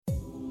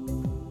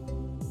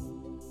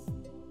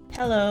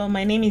Hello,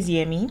 my name is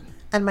Yemi.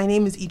 And my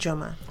name is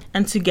Ijoma.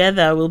 And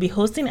together we'll be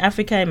hosting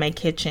Africa in My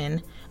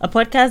Kitchen, a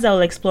podcast that will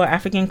explore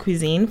African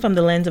cuisine from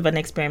the lens of an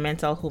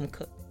experimental home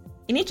cook.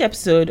 In each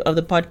episode of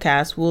the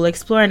podcast, we'll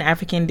explore an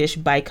African dish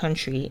by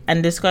country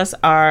and discuss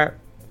Ijoma's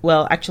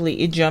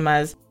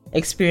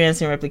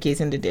experience in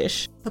replicating the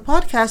dish. The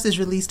podcast is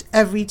released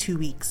every 2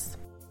 weeks.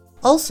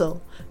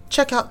 Also,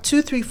 check out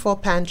 234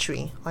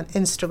 Pantry on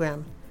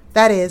Instagram.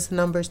 That is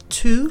numbers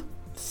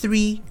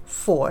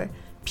 234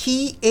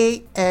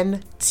 PANTRY,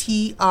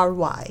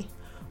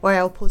 where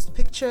I'll post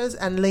pictures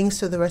and links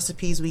to the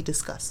recipes we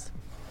discuss.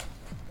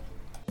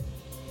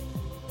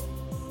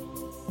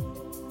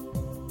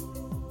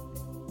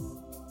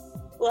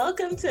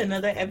 Welcome to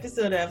another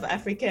episode of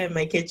Africa in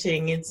My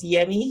Kitchen. It's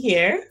Yemi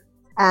here.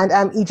 And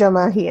I'm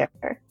Ijoma here.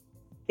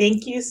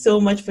 Thank you so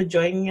much for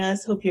joining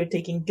us. Hope you're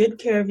taking good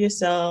care of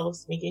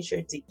yourselves, making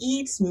sure to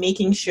eat,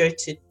 making sure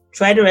to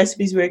try the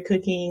recipes we're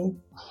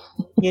cooking,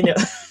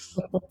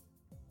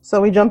 So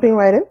we jumping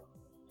right in?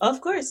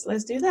 Of course,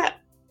 let's do that.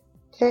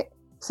 Okay,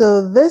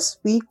 so this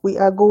week we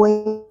are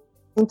going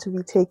to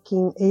be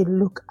taking a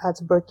look at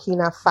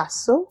Burkina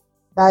Faso.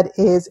 That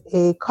is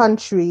a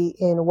country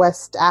in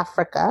West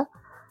Africa.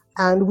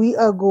 And we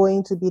are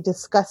going to be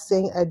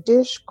discussing a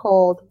dish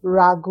called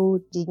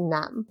ragout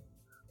dignam,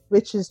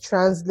 which is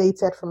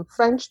translated from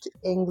French to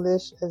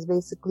English as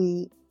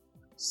basically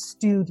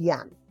stewed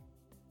yam.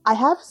 I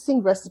have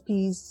seen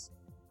recipes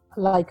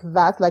like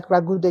that, like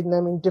ragout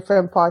dignam, in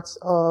different parts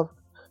of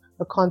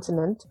the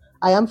continent.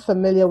 I am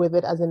familiar with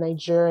it as a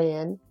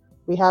Nigerian.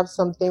 We have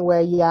something where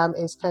yam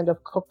is kind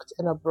of cooked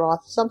in a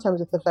broth, sometimes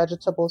with a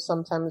vegetable,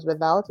 sometimes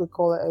without. We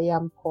call it a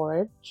yam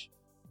porridge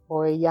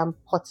or a yam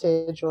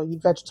pottage or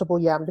vegetable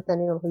yam,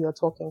 depending on who you're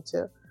talking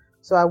to.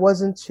 So it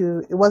wasn't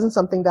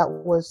something that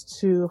was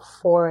too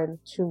foreign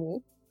to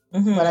me,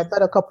 but I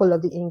thought a couple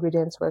of the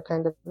ingredients were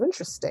kind of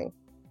interesting.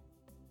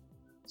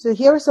 So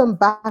here is some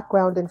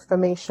background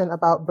information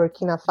about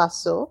Burkina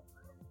Faso.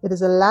 It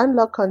is a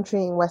landlocked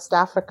country in West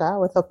Africa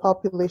with a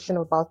population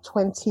of about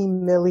 20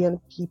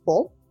 million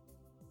people.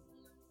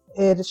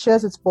 It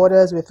shares its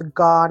borders with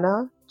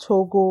Ghana,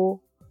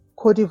 Togo,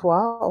 Côte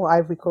d'Ivoire or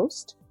Ivory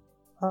Coast,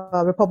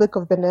 Republic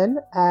of Benin,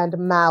 and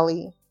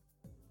Mali.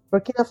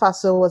 Burkina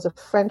Faso was a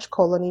French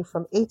colony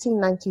from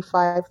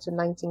 1895 to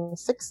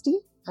 1960,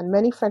 and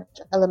many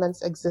French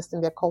elements exist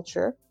in their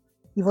culture.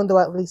 Even though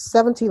at least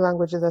 70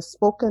 languages are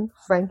spoken,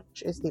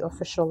 French is the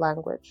official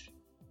language.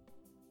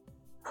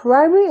 The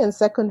primary and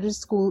secondary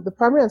school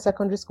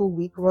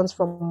week runs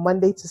from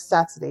Monday to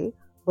Saturday,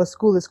 but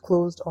school is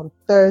closed on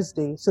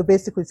Thursday. So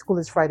basically school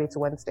is Friday to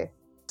Wednesday.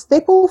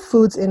 Staple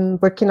foods in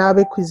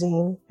Burkinabe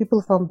cuisine,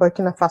 people from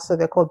Burkina Faso,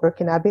 they're called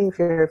Burkinabe if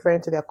you're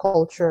referring to their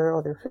culture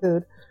or their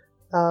food.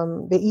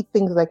 They eat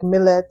things like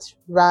millet,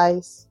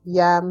 rice,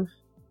 yam,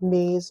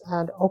 maize,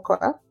 and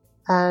okra.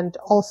 And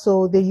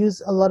also they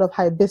use a lot of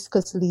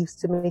hibiscus leaves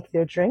to make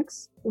their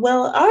drinks.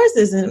 Well, ours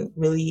isn't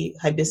really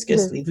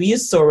hibiscus leaves. We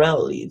use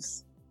sorrel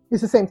leaves. It's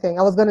the same thing.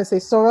 I was going to say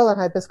sorrel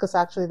and hibiscus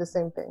are actually the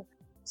same thing.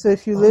 So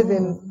if you live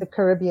in the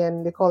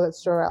Caribbean, they call it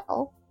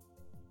sorrel.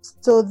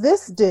 So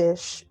this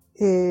dish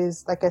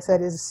is, like I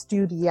said, is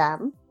stewed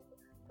yam.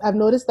 I've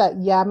noticed that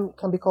yam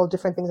can be called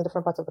different things in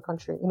different parts of the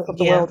country, of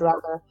the world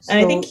rather. So,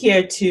 and I think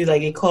here too,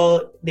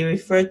 they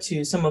refer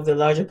to some of the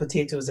larger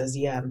potatoes as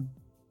yam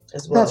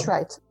as well. That's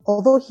right.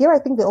 Although here I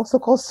think they also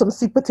call some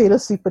sweet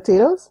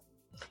potatoes.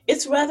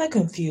 It's rather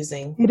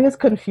confusing. It is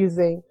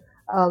confusing.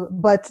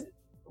 But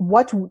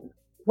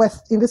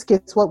in this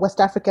case, what West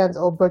Africans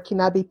or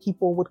Burkinabe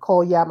people would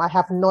call yam, I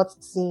have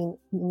not seen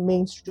in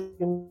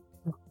mainstream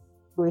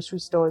grocery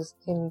stores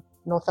in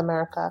North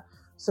America.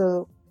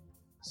 So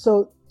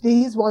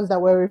these ones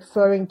that we're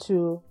referring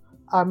to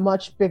are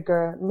much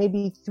bigger,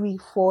 maybe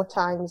 3-4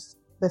 times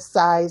the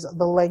size,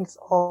 the length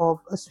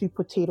of a sweet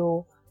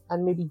potato,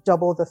 and maybe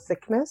double the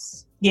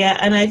thickness. Yeah,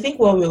 and I think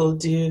what we will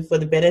do for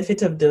the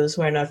benefit of those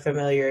who are not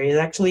familiar is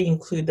actually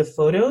include the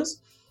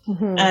photos.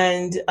 Mm-hmm.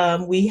 And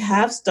we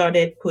have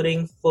started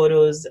putting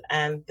photos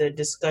and the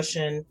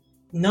discussion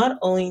not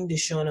only in the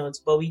show notes,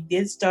 but we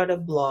did start a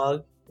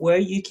blog where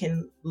you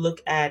can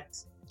look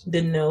at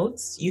the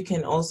notes. You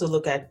can also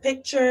look at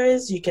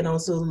pictures. You can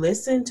also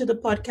listen to the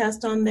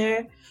podcast on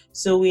there.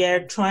 So we are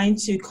trying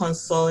to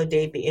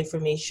consolidate the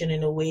information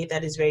in a way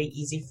that is very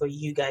easy for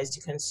you guys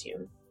to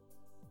consume.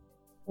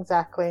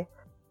 Exactly.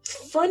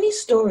 Funny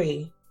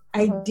story.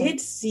 I did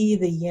see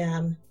the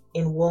yam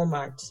in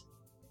Walmart.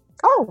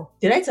 Oh.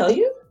 Did I tell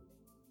you?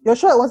 You're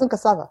sure it wasn't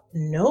cassava?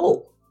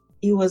 No.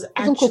 It was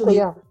actually...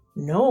 cocoyam.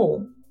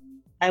 No.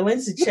 I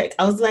went to check.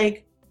 I was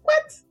like,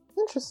 what?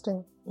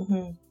 Interesting.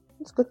 Mm-hmm.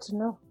 It's good to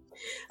know.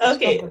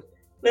 Okay,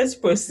 let's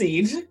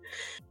proceed.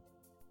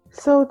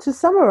 So to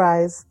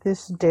summarize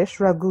this dish,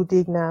 ragout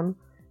dignam,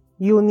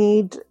 you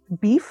need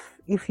beef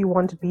if you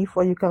want beef,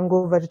 or you can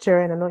go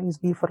vegetarian and not use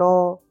beef at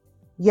all.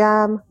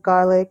 Yam,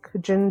 garlic,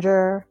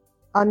 ginger,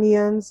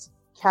 onions,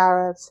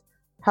 carrots,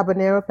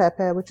 habanero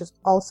pepper, which is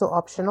also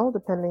optional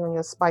depending on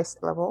your spice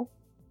level,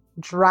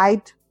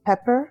 dried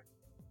pepper,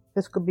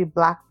 This could be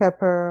black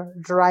pepper,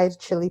 dried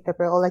chili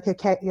pepper, or like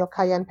your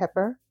cayenne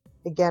pepper.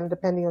 Again,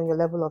 depending on your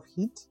level of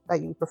heat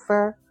that you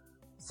prefer.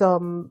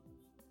 Some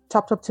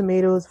chopped up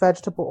tomatoes,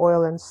 vegetable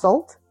oil, and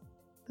salt.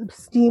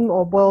 Steam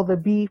or boil the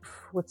beef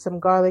with some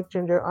garlic,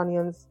 ginger,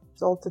 onions,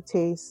 salt to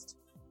taste.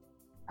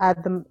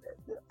 Add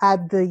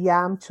the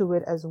yam to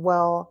it as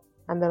well.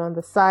 And then on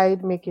the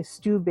side, make a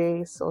stew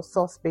base or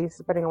sauce base,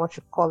 depending on what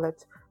you call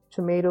it.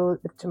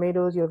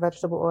 Tomatoes, your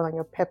vegetable oil, and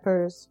your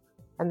peppers.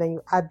 And then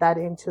you add that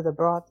into the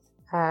broth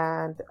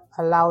and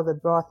allow the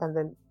broth and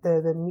then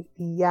the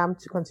yam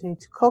to continue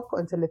to cook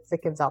until it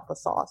thickens out the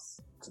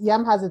sauce.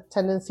 Yam has a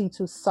tendency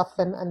to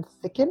soften and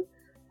thicken,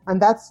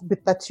 and that's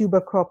with the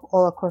tuber crop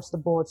all across the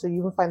board. So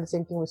you will find the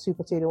same thing with sweet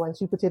potato. When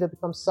sweet potato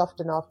becomes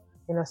soft enough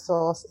in a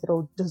sauce,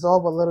 it'll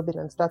dissolve a little bit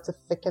and start to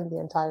thicken the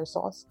entire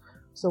sauce.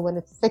 So when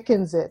it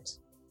thickens it,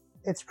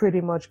 it's pretty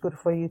much good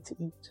for you to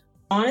eat.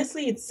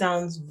 Honestly, it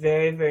sounds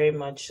very, very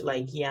much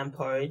like yam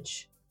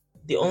porridge.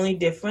 The only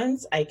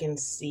difference I can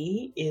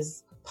see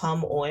is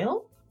palm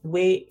oil. The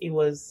way it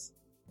was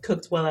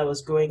cooked while I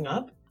was growing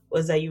up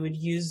was that you would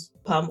use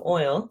palm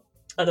oil,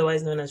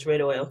 otherwise known as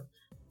red oil.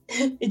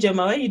 Ijoma,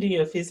 why are you doing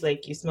your face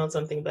like you smelled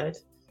something bad?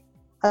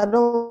 I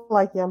don't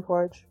like yam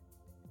porridge.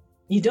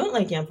 You don't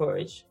like yam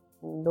porridge?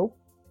 Nope.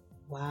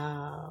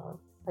 Wow.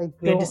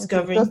 We're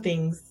discovering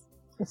things.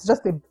 It's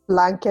just a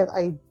blanket.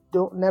 I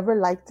never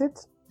liked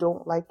it.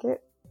 Don't like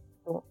it.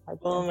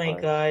 Oh my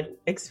God.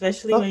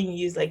 Especially when you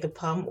use like the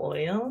palm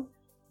oil.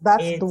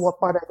 That's the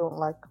part I don't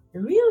like.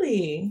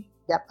 Really?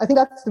 Yeah. I think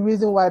that's the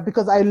reason why,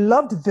 because I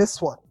loved this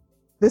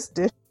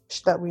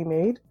dish that we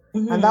made.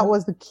 Mm-hmm. And that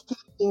was the key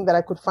thing that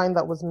I could find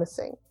that was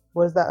missing,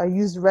 was that I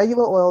used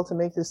regular oil to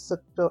make this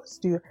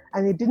stew,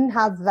 and it didn't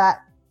have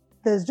that.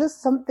 There's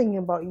just something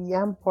about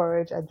yam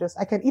porridge.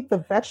 I can eat the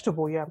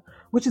vegetable yam,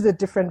 which is a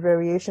different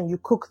variation. You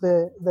cook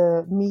the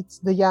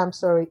yam,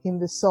 in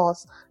the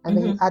sauce, and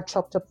then you add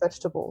chopped up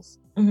vegetables.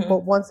 Mm-hmm.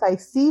 But once I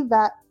see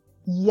that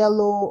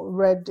yellow,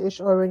 reddish,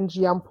 orange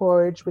yam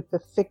porridge with the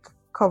thick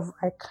cover,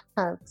 I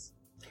can't.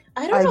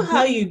 I don't know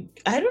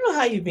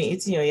how you've been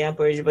eating your yam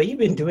porridge, but you've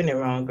been doing it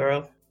wrong,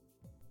 girl.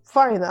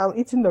 Fine, I'm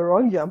eating the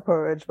wrong yam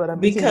porridge, but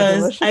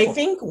because I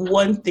think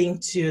one thing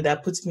too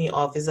that puts me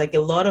off is like a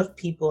lot of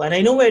people, and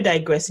I know we're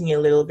digressing a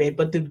little bit,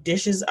 but the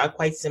dishes are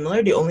quite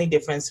similar. The only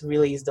difference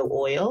really is the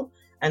oil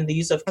and the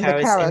use of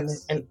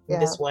carrots in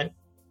this one.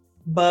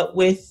 But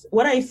with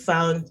what I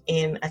found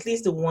in at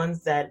least the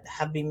ones that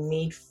have been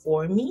made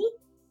for me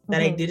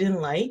that I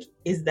didn't like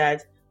is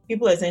that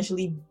people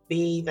essentially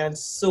bathe and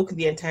soak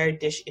the entire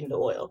dish in the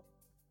oil.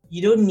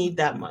 You don't need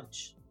that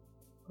much.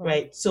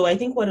 Right. So I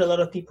think what a lot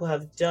of people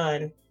have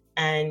done,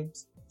 and,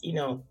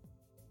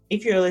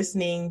 if you're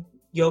listening,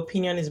 your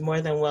opinion is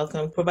more than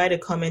welcome. Provide a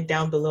comment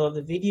down below of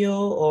the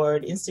video or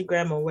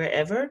Instagram or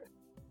wherever.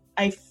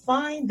 I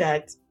find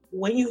that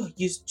when you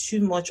use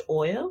too much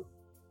oil,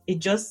 it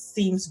just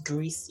seems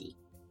greasy.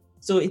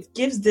 So it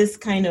gives this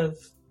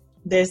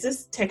there's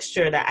this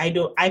texture that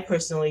I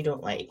personally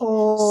don't like.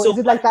 Oh, so is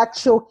it like that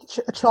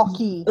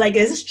chalky? Like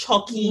there's this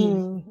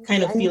chalky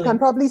kind of feeling. You can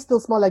probably still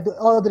smell like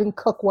the oil didn't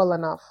cook well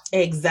enough.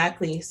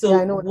 Exactly. So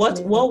I know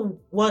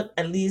what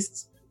at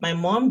least my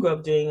mom grew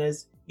up doing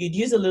is you'd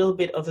use a little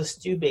bit of a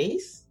stew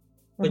base,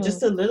 but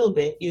just a little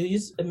bit. You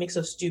use a mix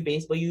of stew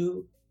base, but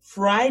you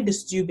fry the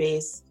stew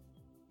base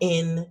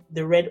in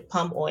the red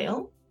palm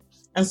oil,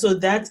 and so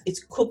that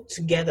it's cooked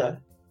together.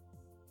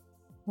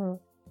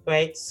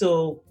 Right,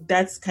 so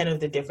that's kind of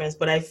the difference.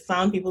 But I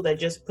found people that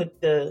just put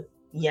the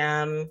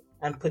yam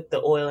and put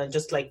the oil and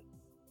just like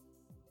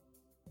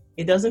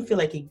it doesn't feel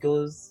like it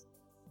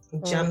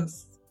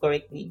jams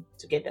correctly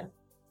together.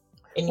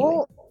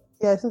 Anyway,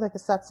 it seems like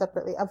it's sat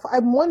separately.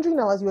 I'm wondering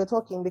now as you were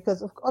talking,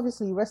 because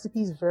obviously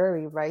recipes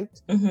vary,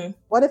 right? Mm-hmm.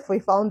 What if we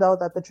found out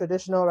that the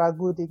traditional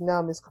ragu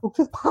dignam is cooked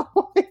with palm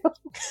oil?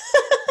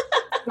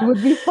 It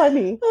would be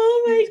funny.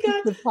 Oh my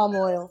God, with palm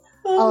oil.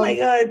 Oh my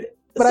God.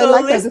 But so I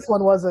like that this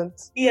one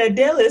wasn't. Yeah,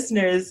 dear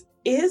listeners,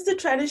 is the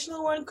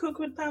traditional one cooked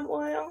with palm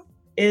oil?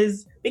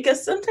 Is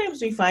because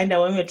sometimes we find that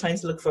when we're trying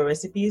to look for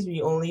recipes, we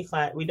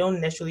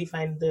don't necessarily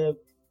find the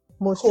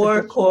most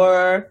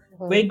core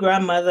great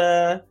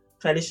grandmother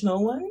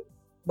traditional one.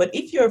 But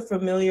if you're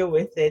familiar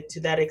with it to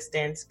that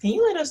extent, can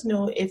you let us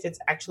know if it's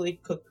actually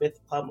cooked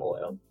with palm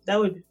oil? That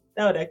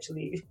would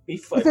actually be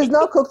funny. If it's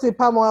not cooked with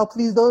palm oil,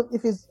 please don't.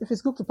 If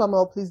it's cooked with palm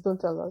oil, please don't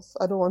tell us.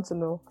 I don't want to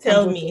know.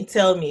 Tell me.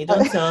 Don't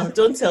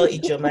tell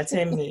Ijoma.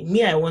 Tell me.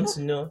 Me, I want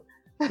to know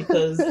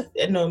because I want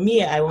to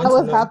know. I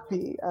was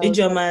happy.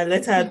 Ijoma,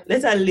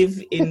 let her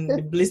live in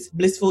the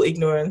blissful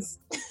ignorance.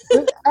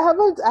 I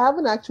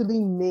haven't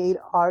actually made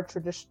our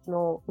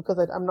traditional because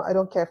I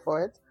don't care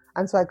for it,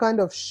 and so I kind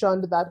of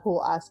shunned that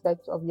whole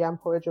aspect of yam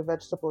porridge or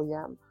vegetable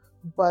yam.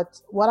 But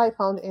what I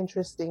found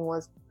interesting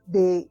was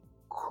they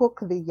cook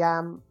the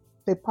yam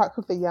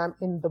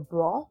in the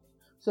broth.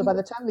 So by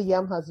the time the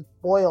yam has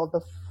boiled,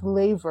 the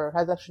flavor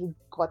has actually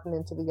gotten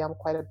into the yam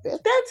quite a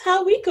bit. That's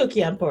how we cook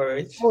yam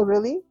porridge. Oh,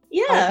 really?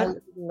 Yeah.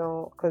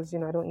 No, because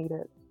I don't eat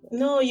it.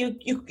 No, you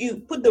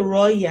put the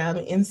raw yam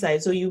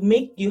inside. So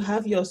you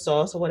have your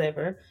sauce or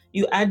whatever.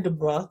 You add the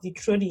broth, you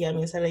throw the yam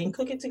inside, and you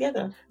cook it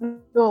together.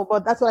 No,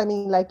 but that's what I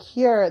mean. Like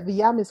here, the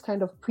yam is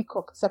kind of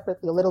pre-cooked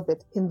separately a little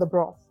bit in the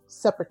broth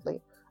separately,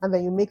 and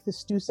then you make the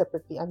stew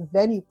separately, and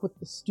then you put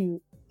the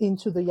stew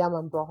into the yam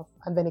and broth,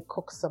 and then it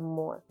cooks some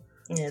more.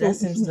 Yeah, so that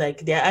seems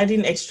like they're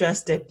adding extra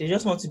step. They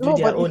just want to do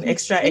their own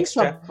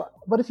extra.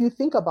 But if you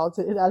think about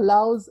it, it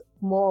allows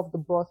more of the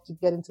broth to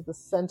get into the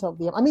center of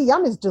the yam. I mean,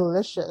 yam is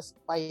delicious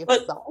by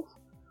itself,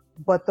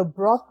 but the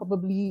broth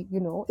probably,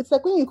 it's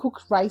like when you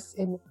cook rice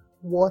in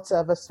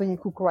water versus when you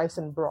cook rice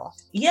in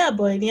broth. Yeah,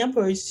 but in yam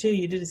porridge too,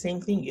 you do the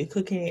same thing. You're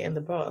cooking it in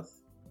the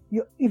broth.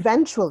 You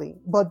eventually,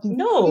 but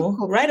no,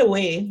 right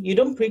away. You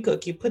don't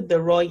pre-cook. You put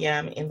the raw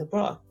yam in the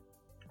broth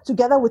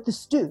together with the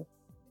stew.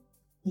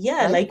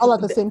 Yeah, right? like all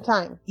at the same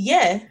time.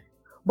 Yeah.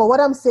 But what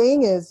I'm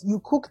saying is you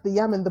cook the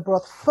yam in the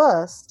broth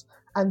first,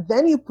 and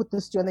then you put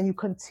the stew, and then you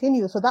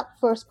continue. So that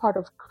first part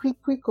of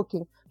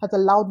pre-cooking has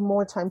allowed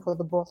more time for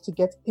the broth to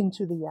get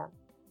into the yam.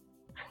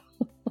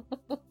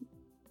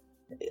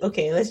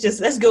 Okay,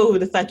 let's go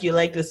with the fact you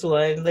like this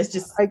one. Let's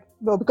just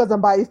no, because I'm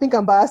biased. You think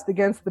I'm biased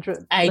against the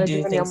truth? I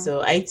do think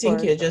so. I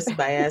think you're just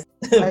biased.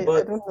 But I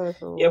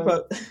don't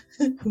know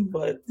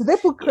but do they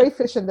put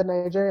crayfish in the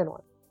Nigerian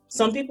one?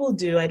 Some people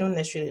do. I don't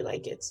necessarily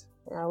like it.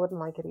 Yeah, I wouldn't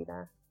like it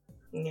either.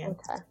 Yeah.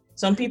 Okay.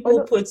 Some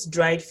people put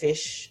dried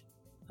fish.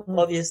 Mm-hmm.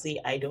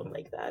 Obviously, I don't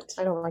like that.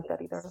 I don't like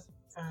that either.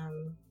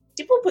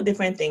 People put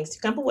different things.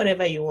 You can put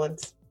whatever you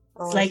want.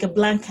 It's like a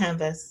blank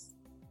canvas.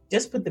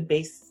 Just put the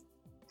base.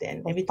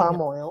 Then everything.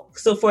 Palm oil.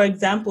 So, for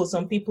example,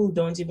 some people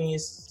don't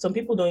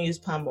use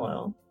palm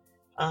oil.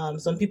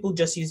 Some people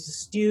just use the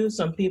stew.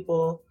 Some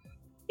people,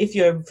 if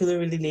you're feeling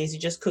really lazy,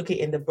 just cook it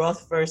in the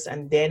broth first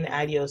and then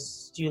add your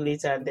stew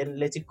later and then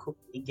let it cook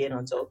again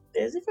on top.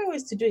 There's different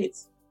ways to do it.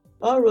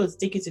 All roads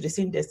take you to the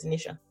same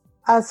destination.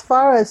 As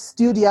far as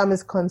stewed yam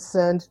is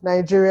concerned,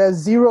 Nigeria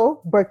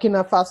 0,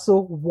 Burkina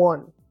Faso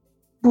 1.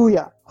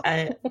 Booyah.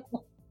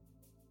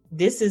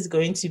 This is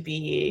going to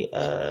be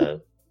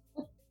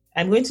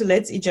I'm going to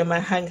let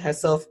Ijeoma hang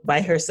herself by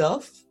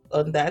herself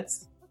on that.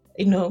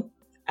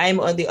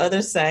 I'm on the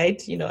other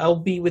side. I'll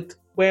be with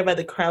wherever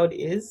the crowd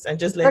is and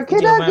just let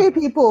Burkina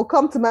people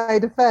come to my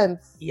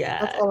defense.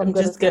 Yeah, that's all I'm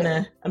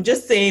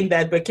just saying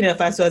that Burkina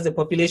Faso has a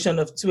population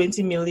of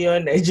 20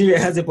 million. Nigeria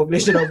has a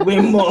population of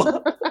way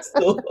more.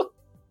 So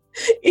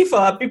if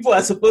our people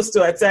are supposed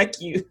to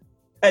attack you,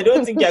 I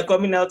don't think you're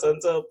coming out on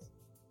top.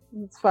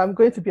 So I'm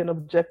going to be an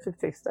objective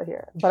taster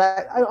here. But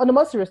I on a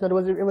more serious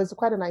note, it was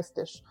quite a nice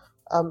dish.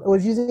 It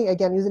was using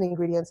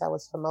ingredients I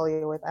was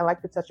familiar with. I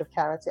like the touch of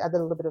carrot. It added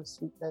a little bit of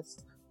sweetness.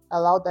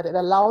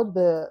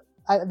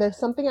 There's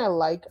something I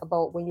like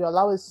about when you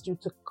allow a stew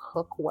to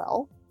cook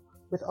well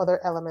with other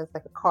elements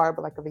like a carb,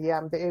 like the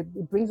yam.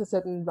 It brings a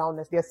certain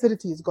roundness. The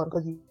acidity is gone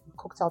because you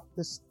cooked out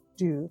the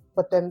stew.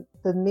 But then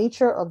the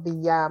nature of the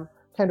yam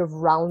kind of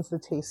rounds the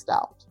taste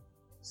out.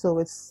 So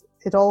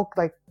it all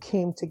like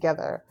came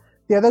together.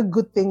 The other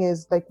good thing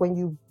is like when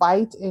you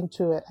bite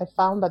into it, I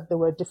found that there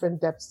were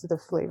different depths to the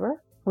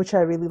flavor, which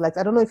I really liked.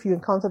 I don't know if you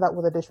encounter that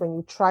with a dish when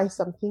you try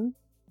something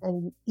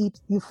and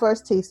you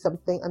first taste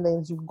something and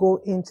then you go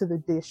into the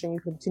dish and you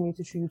continue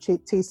to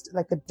taste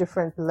like a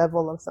different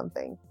level of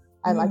something.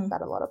 I like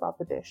that a lot about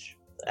the dish.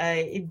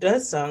 It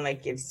does sound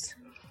like it's,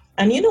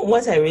 and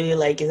what I really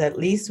like is at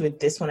least with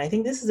this one, I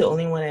think this is the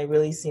only one I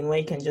really seen where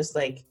you can just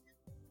like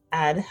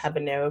add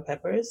habanero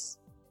peppers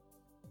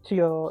to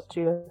your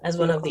as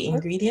one of the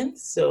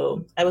ingredients.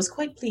 So I was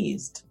quite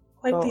pleased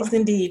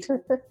indeed.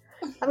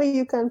 I mean,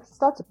 you can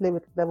start to play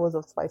with levels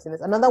of spiciness.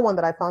 Another one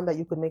that I found that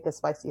you could make as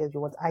spicy as you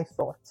want, I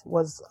thought,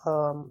 was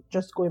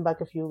just going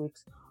back a few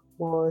weeks,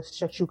 was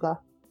shakshuka.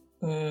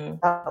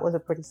 That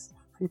was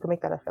you can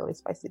make that a fairly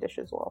spicy dish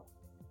as well.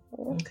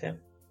 Yeah. Okay.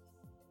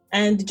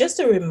 And just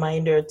a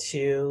reminder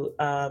too,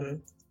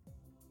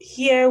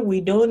 here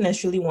we don't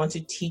necessarily want to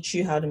teach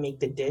you how to make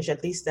the dish.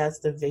 At least that's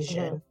the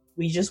vision. Mm-hmm.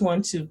 We just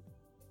want to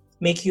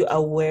make you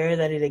aware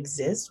that it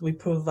exists. We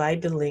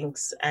provide the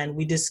links and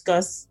we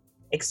discuss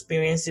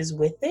experiences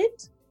with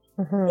it,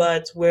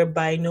 but we're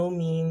by no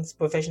means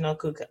professional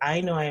cook.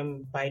 I know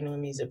I'm by no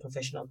means a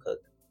professional cook.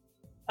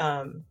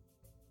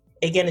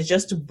 Again, it's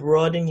just to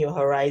broaden your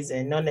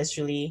horizon, not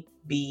necessarily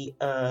be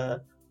a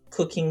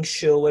cooking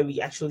show where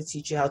we actually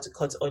teach you how to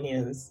cut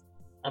onions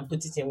and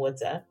put it in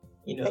water.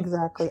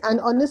 Exactly. And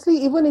honestly,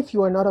 even if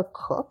you are not a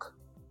cook,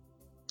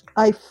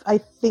 I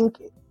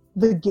think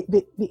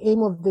the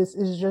aim of this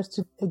is just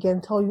to, again,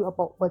 tell you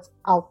about what's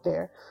out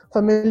there,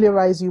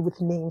 familiarize you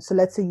with names. So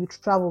let's say you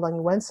traveled and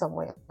you went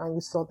somewhere and you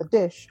saw the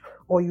dish,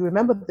 or you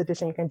remember the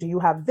dish and do you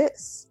have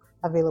this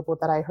available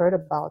that I heard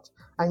about?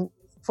 And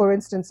for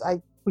instance,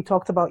 we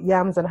talked about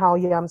yams and how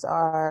yams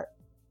are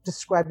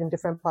described in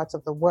different parts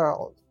of the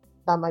world.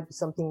 That might be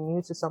something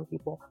new to some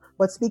people.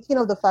 But speaking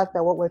of the fact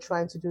that what we're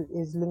trying to do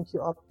is link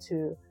you up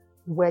to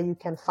where you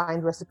can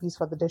find recipes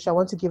for the dish, I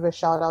want to give a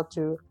shout out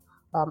to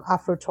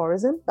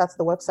Afrotourism. That's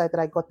the website that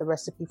I got the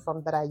recipe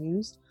from that I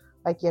used.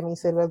 Like Yemi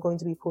said, we're going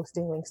to be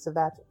posting links to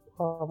that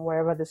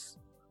wherever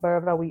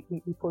we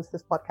post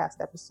this podcast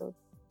episode,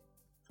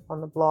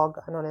 on the blog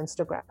and on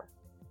Instagram.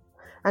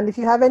 And if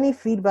you have any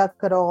feedback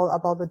at all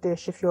about the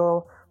dish, if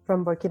you're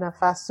from Burkina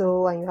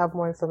Faso and you have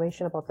more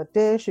information about the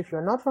dish, if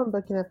you're not from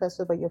Burkina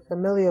Faso but you're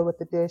familiar with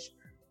the dish,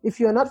 if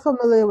you're not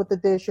familiar with the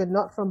dish, you're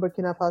not from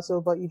Burkina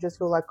Faso but you just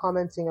feel like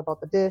commenting about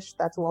the dish,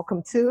 that's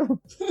welcome too.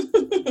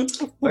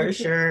 For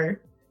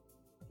sure.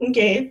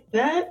 Okay,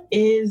 that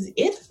is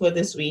it for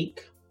this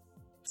week.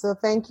 So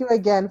thank you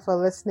again for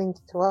listening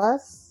to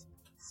us.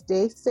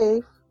 Stay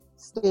safe,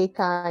 stay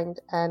kind,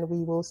 and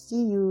we will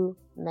see you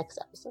next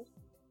episode.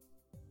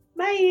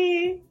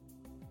 Bye.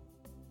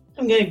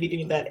 I'm going to be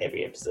doing that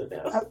every episode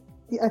now.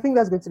 I think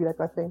that's going to be like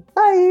my thing.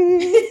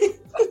 Bye.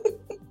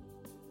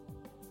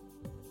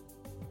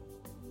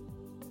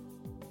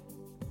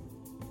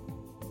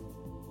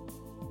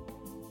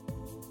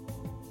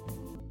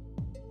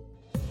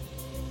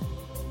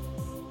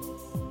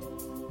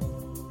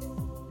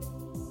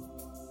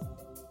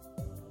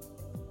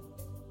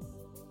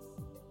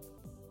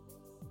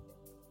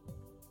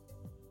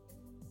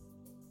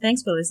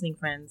 Thanks for listening,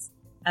 friends.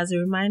 As a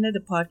reminder, the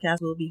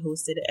podcast will be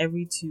hosted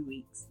every 2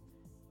 weeks.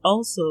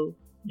 Also,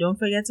 don't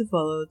forget to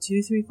follow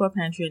 234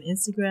 Pantry on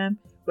Instagram,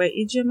 where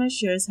Ijoma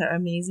shares her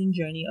amazing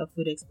journey of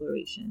food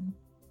exploration.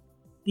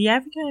 The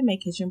Africa in My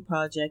Kitchen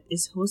project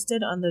is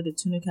hosted under the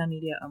Tunuka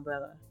Media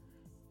umbrella.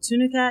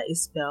 Tunuka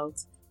is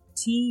spelled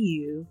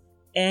Tunuka.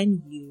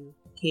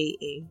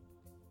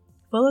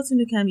 Follow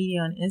Tunuka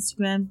Media on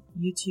Instagram,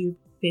 YouTube,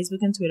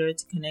 Facebook, and Twitter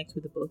to connect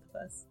with the both of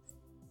us.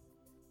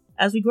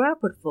 As we grow our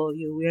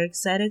portfolio, we are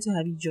excited to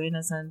have you join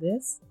us on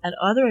this and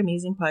other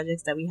amazing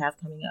projects that we have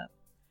coming up.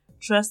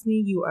 Trust me,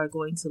 you are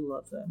going to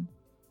love them.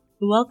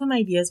 We welcome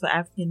ideas for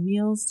African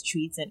meals,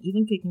 treats, and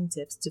even cooking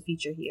tips to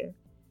feature here.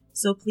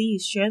 So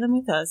please share them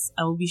with us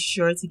and we'll be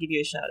sure to give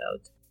you a shout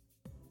out.